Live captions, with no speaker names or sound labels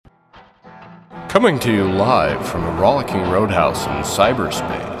Coming to you live from the Rollicking Roadhouse in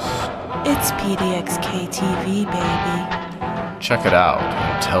cyberspace. It's PDXK TV, baby. Check it out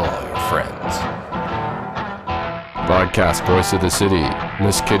and tell all your friends. Broadcast voice of the city,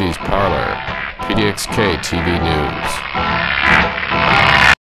 Miss Kitty's Parlor, PDXK TV News.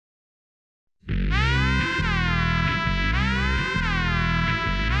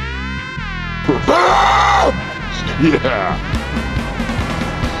 Yeah!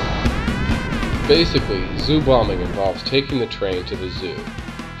 Basically, zoo bombing involves taking the train to the zoo,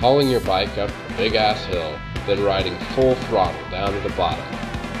 hauling your bike up a big-ass hill, then riding full throttle down to the bottom.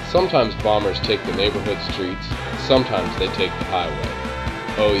 Sometimes bombers take the neighborhood streets, sometimes they take the highway.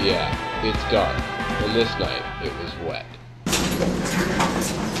 Oh yeah, it's dark, and this night it was wet.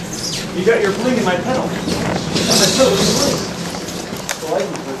 You got your bling in my pedal. I told you bling. The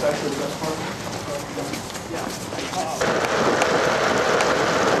license plate's actually the best part.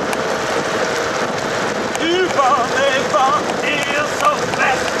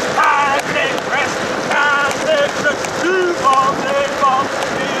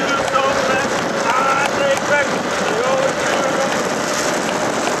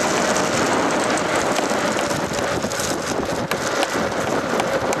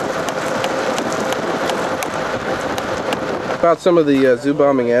 About some of the zoo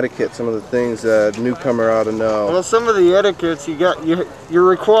bombing etiquette, some of the things a newcomer ought to know. Well, some of the etiquettes you're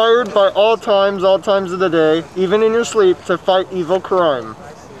required by all times of the day, even in your sleep, to fight evil crime.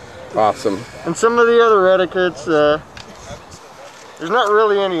 Awesome. And some of the other etiquettes, there's not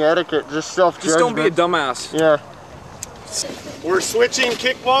really any etiquette, just self-judgment. Just don't be a dumbass. Yeah. We're switching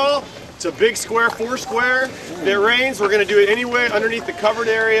kickball to big square, 4 square. If it rains, we're going to do it anyway underneath the covered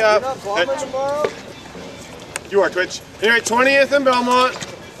area. You're not bombing tomorrow? You are, Twitch. Anyway, 20th and Belmont,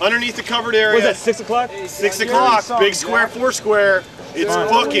 underneath the covered area. What is that, 6 o'clock? 6 o'clock, big square, 4 square. It's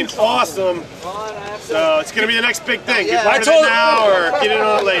fucking awesome. So it's going to be the next big thing. Get rid of it now or get in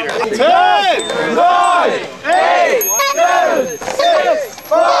on it later. 10, 9, 8, 7, 6,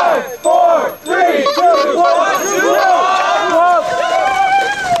 5, 4, 3, 2, 1, 0.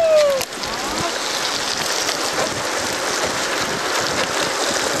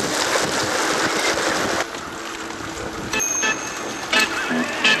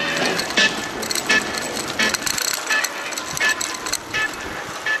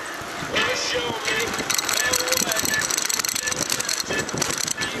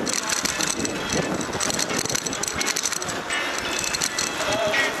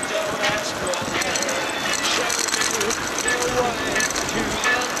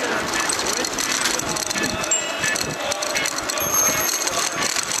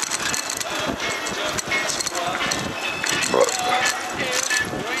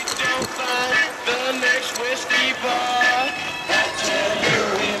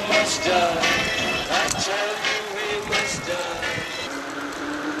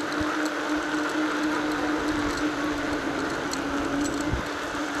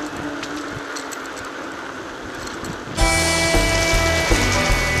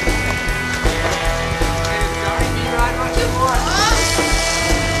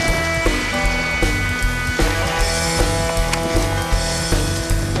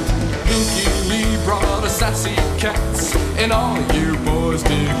 Sassy cats, and all you boys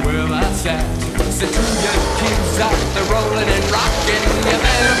did well, that's that. So to your kids out there rolling and rocking, you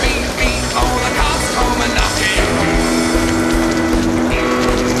better be beat or the cops come a knocking.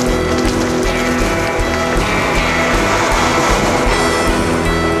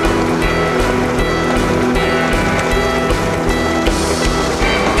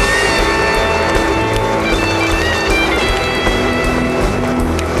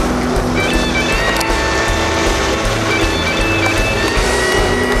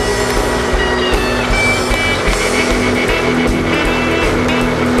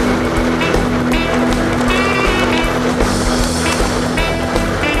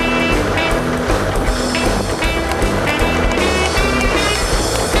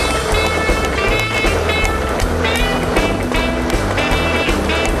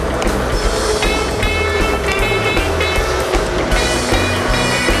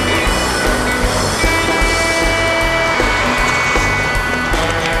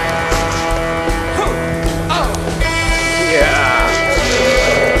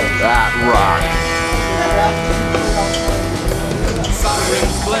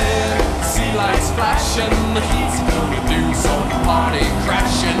 The heat's gonna do some party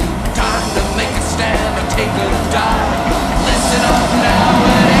crashing. Time to make a stand or take a dive. Listen up now,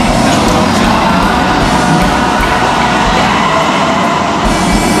 it ain't no time.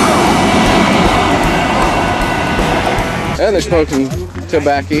 And smoking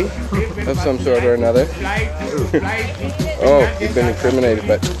tobacco of some sort or another. Oh, you've been incriminated,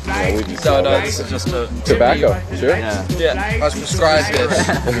 but we just no, it's just a tobacco. Sure. Yeah. I was prescribed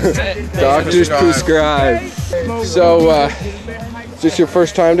this. Doctors prescribe. So, is this your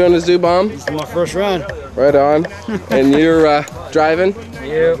first time doing a zoo bomb? This is my first run. Right on. And you're driving?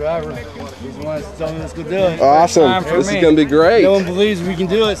 Yeah. Driver. He's the one that's telling me let's go do it. Awesome. This is going to be great. No one believes we can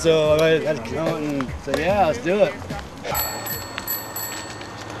do it, so I had to come out and say, yeah, let's do it.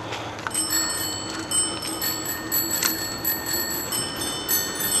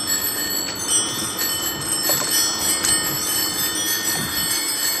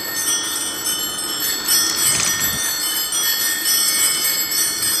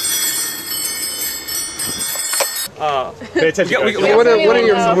 Pay attention. What are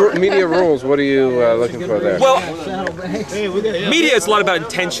your media rules? What are you looking for there? Well, media is a lot about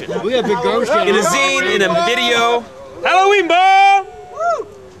intention. We got big garbage can. In a zine, in a video, Halloween bomb!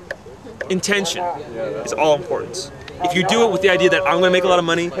 Intention is all important. If you do it with the idea that I'm going to make a lot of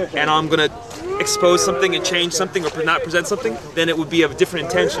money and I'm going to expose something and change something or not present something, then it would be of a different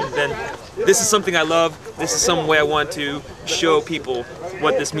intention than this is something I love, this is some way I want to show people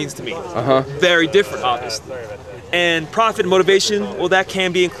what this means to me. Very different, obviously. And profit and motivation, well, that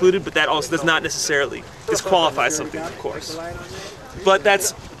can be included, but that also does not necessarily disqualify something, of course. But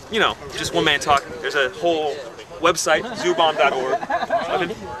that's, just one man talking. There's a whole website,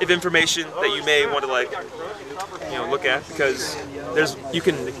 zoobomb.org, of information that you may want to look at, because you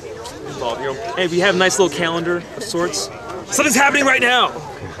can involve your own. And we have a nice little calendar of sorts. Something's happening right now.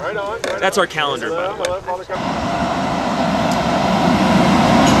 That's our calendar, by the way.